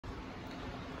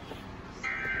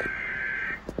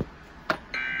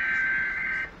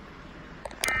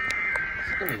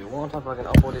long time I can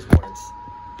upload these mornings.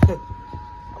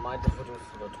 I might do this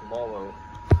for tomorrow.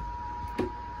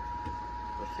 Let's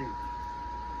see.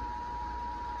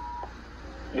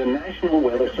 The National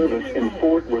Weather Service in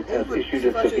Fort Worth has issued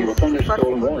a severe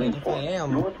thunderstorm warning for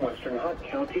northwestern Hunt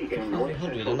County in north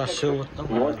central Texas,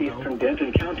 northeastern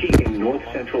Denton County in north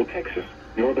central Texas,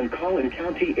 northern Collin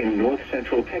County in north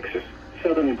central Texas,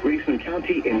 southern Grayson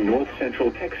County in north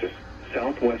central Texas,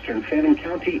 southwestern Fannin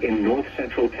County in north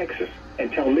central Texas,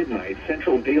 until midnight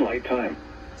Central Daylight Time.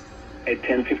 At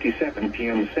 10:57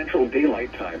 p.m. Central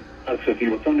Daylight Time, a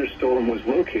severe thunderstorm was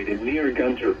located near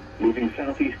Gunter, moving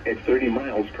southeast at 30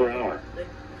 miles per hour.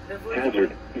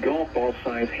 Hazard, golf ball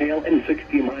size hail and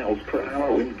 60 miles per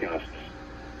hour wind gusts.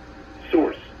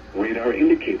 Source, radar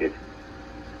indicated.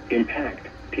 Impact,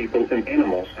 people and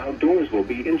animals outdoors will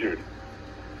be injured.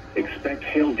 Expect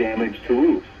hail damage to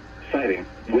roofs, siding,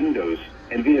 windows,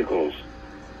 and vehicles.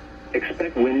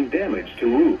 Expect wind damage to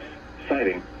roofs,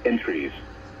 siding, and trees.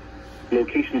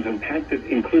 Locations impacted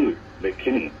include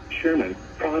McKinney, Sherman,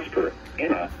 Prosper,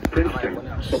 Anna, Princeton,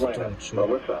 Salina,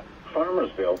 Melissa,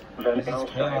 Farmersville, Van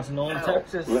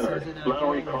Alstyne, Leonard,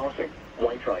 Lowry Crossing,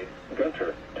 Whitewright,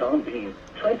 Gunter, Tom Bean,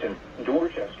 Trenton,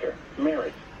 Dorchester,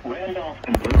 Merritt, Randolph,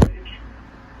 and Blue Ridge.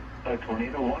 A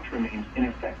tornado watch remains in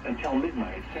effect until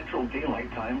midnight Central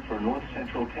Daylight Time for north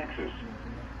central Texas.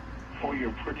 For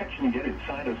your protection, get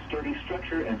inside a sturdy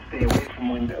structure and stay away from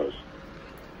windows.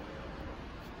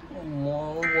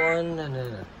 One and then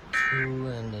a 2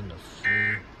 and then a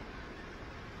 3.